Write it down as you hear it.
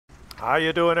How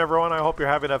you doing, everyone? I hope you're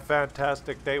having a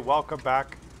fantastic day. Welcome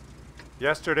back.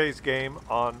 Yesterday's game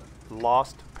on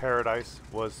Lost Paradise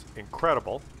was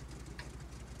incredible.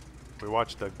 We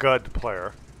watched a good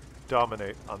player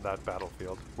dominate on that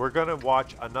battlefield. We're going to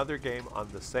watch another game on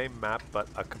the same map, but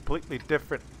a completely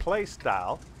different play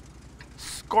style.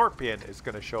 Skorpion is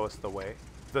going to show us the way.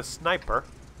 The sniper.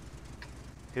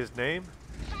 His name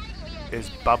is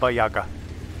Baba Yaga.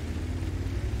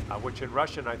 Which in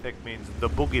Russian I think means the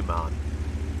boogeyman.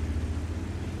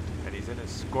 And he's in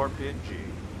his Skorpion G.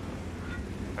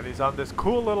 And he's on this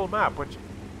cool little map, which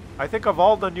I think of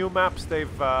all the new maps they've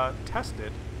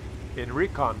tested in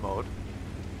recon mode,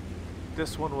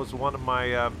 this one was one of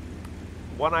my,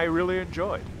 one I really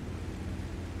enjoyed.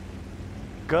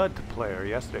 Good player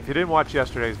yesterday. If you didn't watch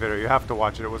yesterday's video, you have to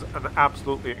watch it. It was an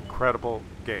absolutely incredible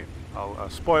game.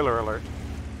 Spoiler alert,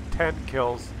 10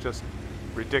 kills, just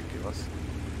ridiculous.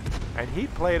 And he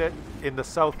played it in the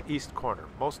southeast corner.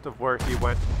 Most of where he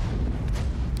went,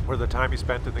 where the time he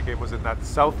spent in the game was in that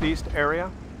southeast area,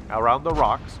 around the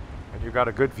rocks, and you got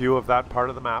a good view of that part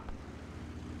of the map.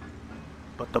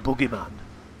 But the boogeyman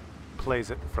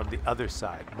plays it from the other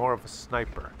side, more of a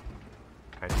sniper.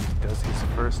 And he does his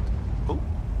first... Oh,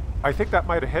 I think that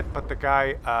might have hit, but the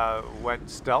guy went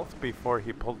stealth before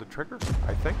he pulled the trigger,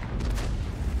 I think.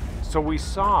 So we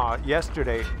saw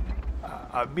yesterday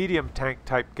a medium tank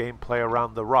type gameplay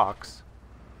around the rocks.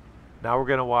 Now we're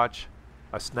going to watch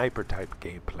a sniper type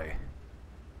gameplay.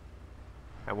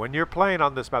 And when you're playing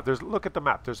on this map, look at the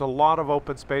map. There's a lot of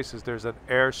open spaces. There's an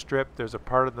airstrip. There's a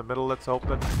part in the middle that's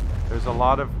open. There's a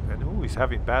lot of... And ooh, he's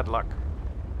having bad luck.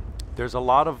 There's a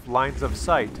lot of lines of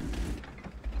sight.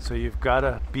 So you've got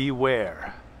to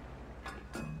beware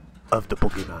of the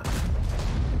boogeyman.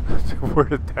 Where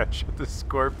did that shit? The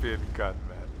Skorpion gun,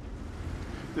 man.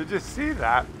 Did you see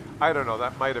that? I don't know,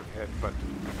 that might have hit, but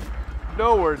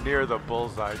nowhere near the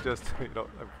bullseye. Just, you know,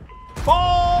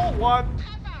 ball 1,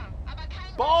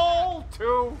 ball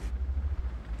 2,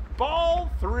 ball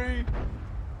 3,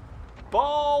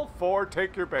 ball 4,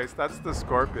 take your base. That's the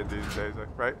Skorpion these days,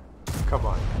 right? Come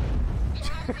on.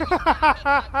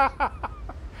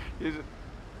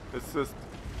 It's just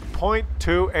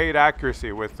 0.28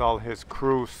 accuracy with all his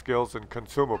crew skills and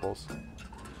consumables.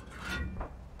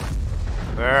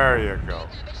 There you go.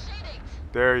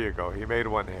 There you go. He made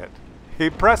one hit. He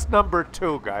pressed number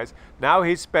 2, guys. Now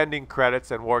he's spending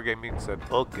credits, and Wargaming said,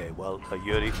 okay, well,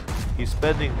 Yuri, he's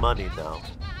spending money now.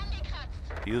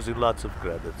 Using lots of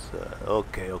credits.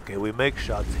 Okay, we make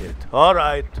shots hit. All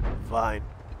right, fine.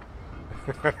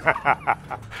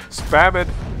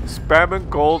 Spamming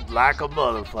gold like a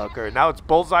motherfucker. Now it's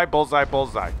bullseye, bullseye,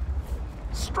 bullseye.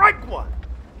 Strike 1.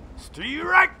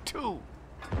 Strike 2.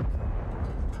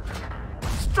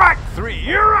 Strike 3,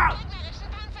 you're out!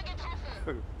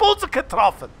 Bullseye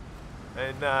getroffen!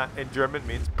 In German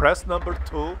means press number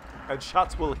 2 and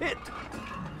shots will hit.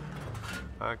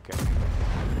 Okay.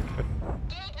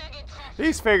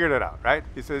 He's figured it out, right?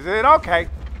 He says, okay.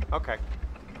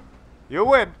 You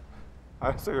win.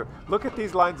 Look at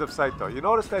these lines of sight though. You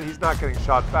notice that he's not getting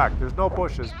shot back. There's no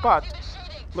bushes, but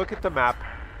look at the map.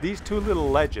 These two little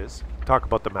ledges, talk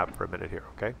about the map for a minute here,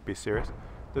 okay? Be serious.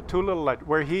 The two little ledges,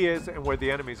 where he is and where the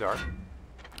enemies are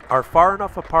far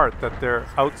enough apart that they're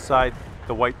outside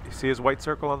the white, you see his white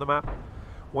circle on the map?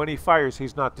 When he fires,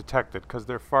 he's not detected because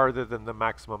they're farther than the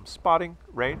maximum spotting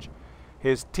range.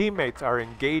 His teammates are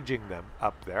engaging them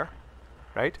up there,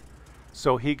 right?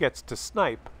 So he gets to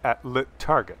snipe at lit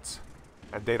targets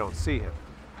and they don't see him.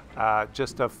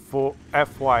 Just a full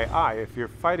FYI, if you're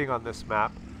fighting on this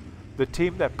map, the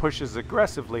team that pushes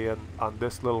aggressively on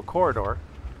this little corridor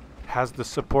has the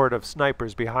support of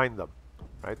snipers behind them,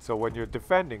 right? So when you're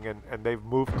defending and they've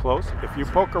moved close, if you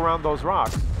poke around those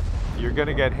rocks, you're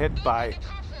gonna get hit by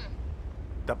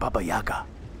the Baba Yaga.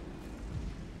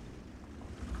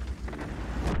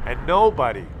 And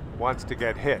nobody wants to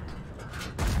get hit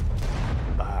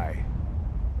by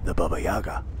the Baba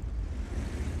Yaga.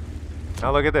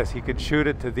 Now look at this, he can shoot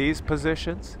it to these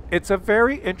positions. It's a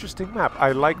very interesting map.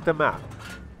 I like the map.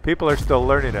 People are still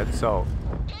learning it, so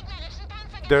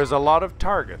there's a lot of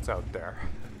targets out there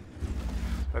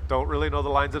that don't really know the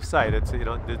lines of sight. It's, you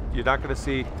know, you're not going to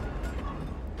see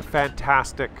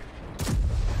fantastic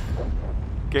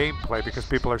gameplay because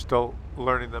people are still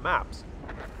learning the maps.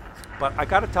 But I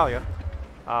got to tell you,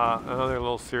 another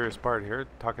little serious part here,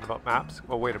 talking about maps.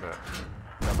 Oh, wait a minute.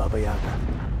 The Baba Yaga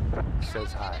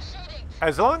says hi.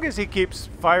 As long as he keeps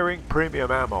firing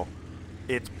premium ammo,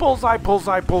 it's bullseye,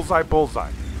 bullseye, bullseye,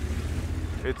 bullseye.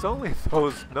 It's only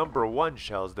those number 1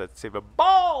 shells that save a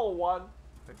ball 1.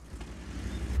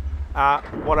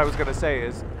 What I was going to say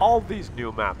is all these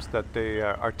new maps that they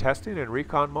are testing in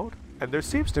recon mode, and there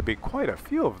seems to be quite a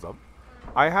few of them.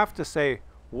 I have to say,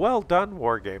 well done,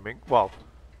 Wargaming. Well,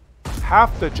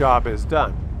 half the job is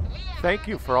done. Thank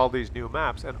you for all these new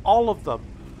maps, and all of them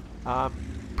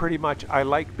pretty much I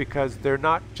like because they're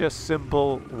not just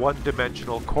simple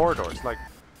one-dimensional corridors. Like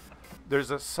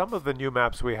there's some of the new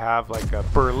maps we have, like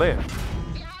Berlin.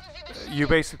 You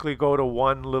basically go to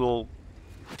one little,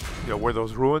 where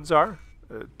those ruins are,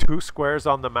 2 squares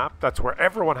on the map. That's where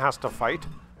everyone has to fight,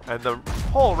 and the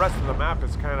whole rest of the map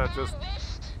is kind of just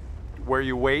where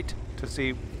you wait to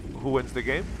see who wins the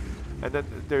game. And then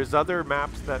there's other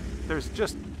maps that it's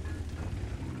just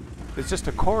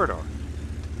a corridor.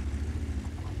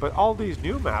 But all these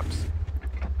new maps,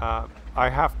 I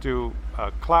have to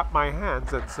clap my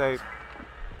hands and say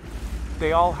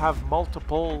they all have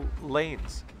multiple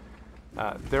lanes.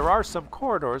 There are some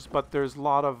corridors, but there's a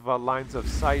lot of lines of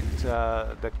sight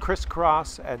that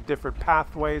crisscross, and different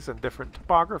pathways and different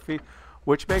topography,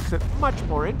 which makes it much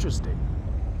more interesting.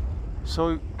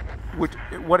 So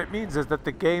what it means is that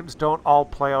the games don't all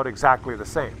play out exactly the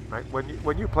same, right?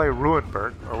 When you play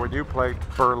Ruinberg, or when you play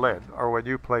Berlin, or when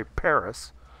you play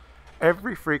Paris,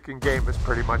 every freaking game is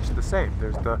pretty much the same.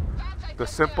 There's the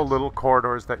simple little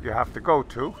corridors that you have to go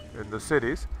to in the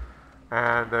cities,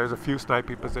 and there's a few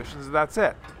sniping positions, and that's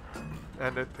it.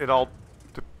 And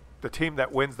the team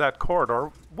that wins that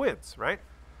corridor wins, right?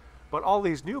 But all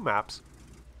these new maps,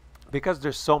 because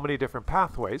there's so many different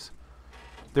pathways,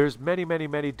 there's many, many,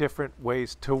 many different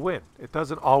ways to win. It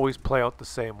doesn't always play out the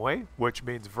same way, which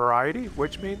means variety,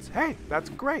 which means, hey, that's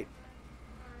great.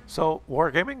 So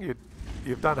Wargaming,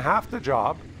 you've done half the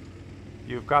job.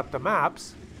 You've got the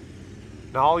maps.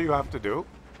 Now all you have to do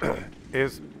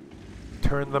is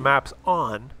turn the maps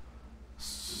on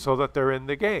so that they're in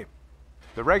the game.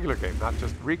 The regular game, not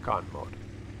just recon mode.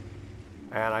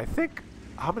 And I think,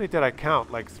 how many did I count?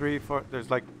 Like 3, 4, there's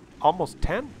like almost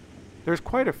 10? There's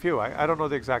quite a few. I don't know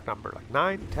the exact number, like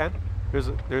 9, 10.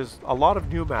 There's a lot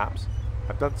of new maps.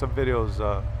 I've done some videos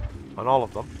on all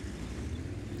of them.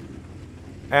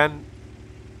 And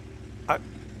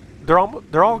they're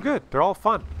all good. They're all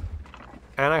fun.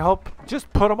 And I hope,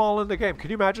 just put them all in the game.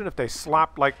 Can you imagine if they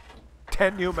slapped like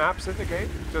 10 new maps in the game?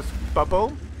 Just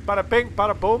ba-boom, bada-bing,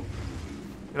 bada-boom.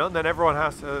 And then everyone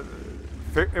has to...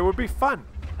 It would be fun.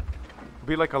 It would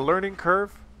be like a learning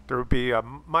curve. There would be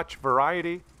much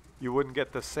variety. You wouldn't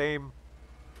get the same...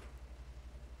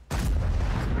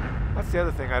 That's the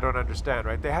other thing I don't understand,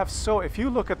 right? They have if you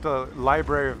look at the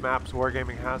library of maps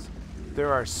Wargaming has,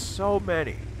 there are so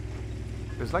many.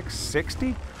 There's like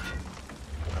 60?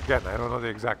 Again, I don't know the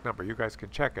exact number. You guys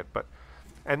can check it.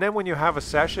 And then when you have a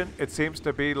session, it seems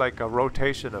to be like a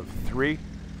rotation of 3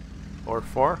 or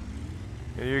 4.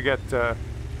 And you get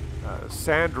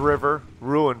Sand River,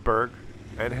 Ruinberg,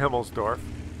 and Himmelsdorf.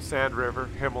 Sand River,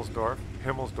 Himmelsdorf,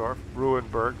 Himmelsdorf,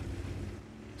 Ruinberg,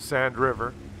 Sand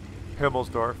River,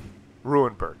 Himmelsdorf,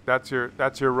 Ruinberg. That's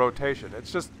your rotation.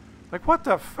 It's just like, what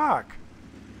the fuck?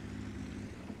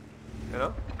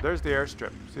 There's the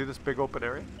airstrip. See this big open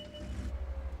area?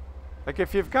 Like,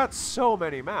 if you've got so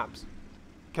many maps,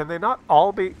 can they not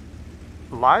all be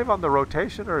live on the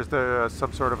rotation, or is there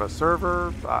some sort of a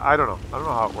server? I don't know. I don't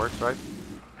know how it works, right?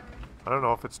 I don't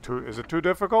know if it's too... Is it too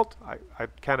difficult? I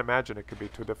can't imagine it could be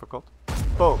too difficult.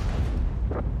 Boom.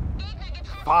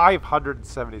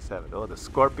 577. Oh, the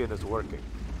Skorpion is working.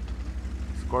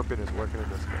 Skorpion is working in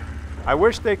this game. I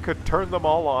wish they could turn them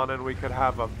all on and we could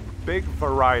have a big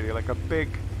variety, like a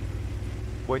big...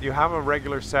 When you have a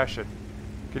regular session,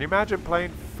 can you imagine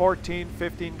playing 14,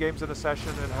 15 games in a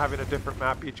session and having a different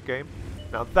map each game?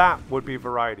 Now that would be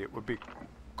variety. It would be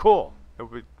cool. It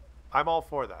would be... I'm all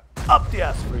for that. Up the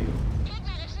ass for you.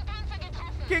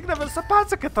 Gegner will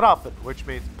Panzer getroffen, which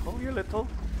means pull your little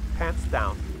pants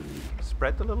down,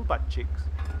 spread the little butt cheeks,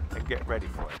 and get ready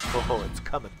for it. Oh, it's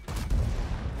coming.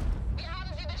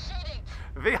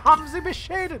 Wir haben sie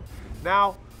beschädigt.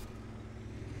 Now,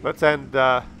 let's end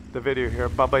the video here.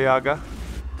 Baba Yaga,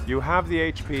 you have the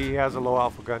HP, he has a low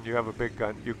alpha gun, you have a big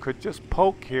gun. You could just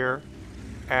poke here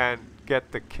and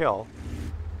get the kill,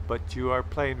 but you are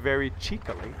playing very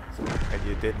cheekily, and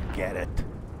you didn't get it.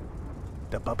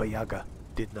 The Baba Yaga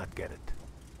did not get it.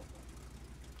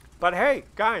 But hey,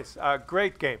 guys,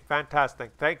 great game.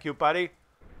 Fantastic. Thank you, buddy.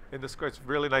 It's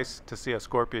really nice to see a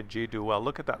Skorpion G do well.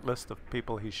 Look at that list of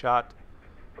people he shot.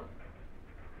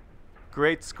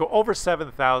 Great score. Over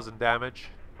 7,000 damage.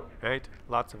 Right?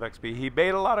 Lots of XP. He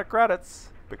made a lot of credits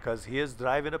because he is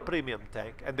driving a premium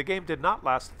tank. And the game did not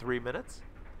last 3 minutes.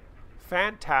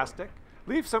 Fantastic.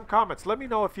 Leave some comments. Let me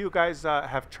know if you guys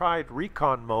have tried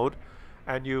recon mode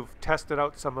and you've tested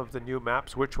out some of the new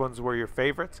maps, which ones were your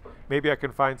favorites? Maybe I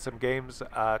can find some games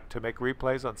to make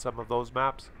replays on some of those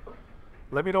maps.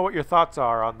 Let me know what your thoughts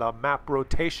are on the map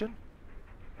rotation.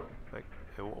 Like,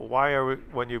 why are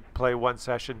when you play one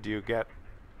session, do you get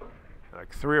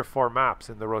like 3 or 4 maps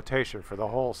in the rotation for the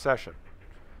whole session?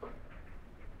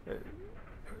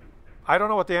 I don't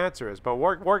know what the answer is, but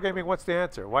Wargaming, what's the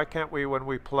answer? Why can't we, when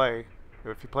we play,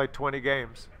 if you play 20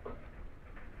 games,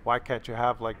 why can't you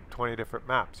have like 20 different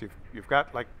maps? You've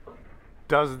got like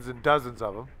dozens and dozens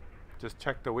of them. Just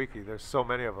check the wiki. There's so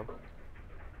many of them.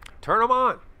 Turn them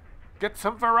on. Get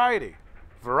some variety.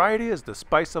 Variety is the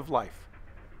spice of life.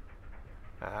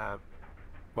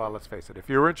 Well, let's face it. If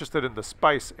you were interested in the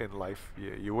spice in life,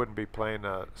 you wouldn't be playing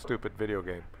a stupid video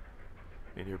game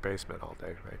in your basement all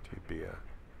day, right?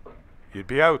 You'd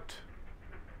be out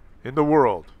in the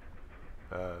world,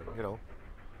 you know,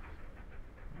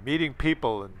 meeting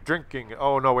people and drinking.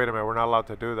 Oh no, wait a minute, we're not allowed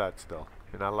to do that still.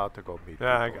 You're not allowed to go meet people.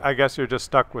 I guess you're just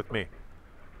stuck with me,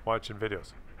 watching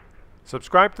videos.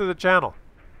 Subscribe to the channel.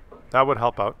 That would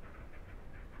help out.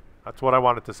 That's what I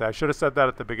wanted to say. I should have said that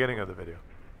at the beginning of the video.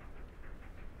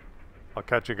 I'll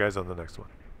catch you guys on the next one.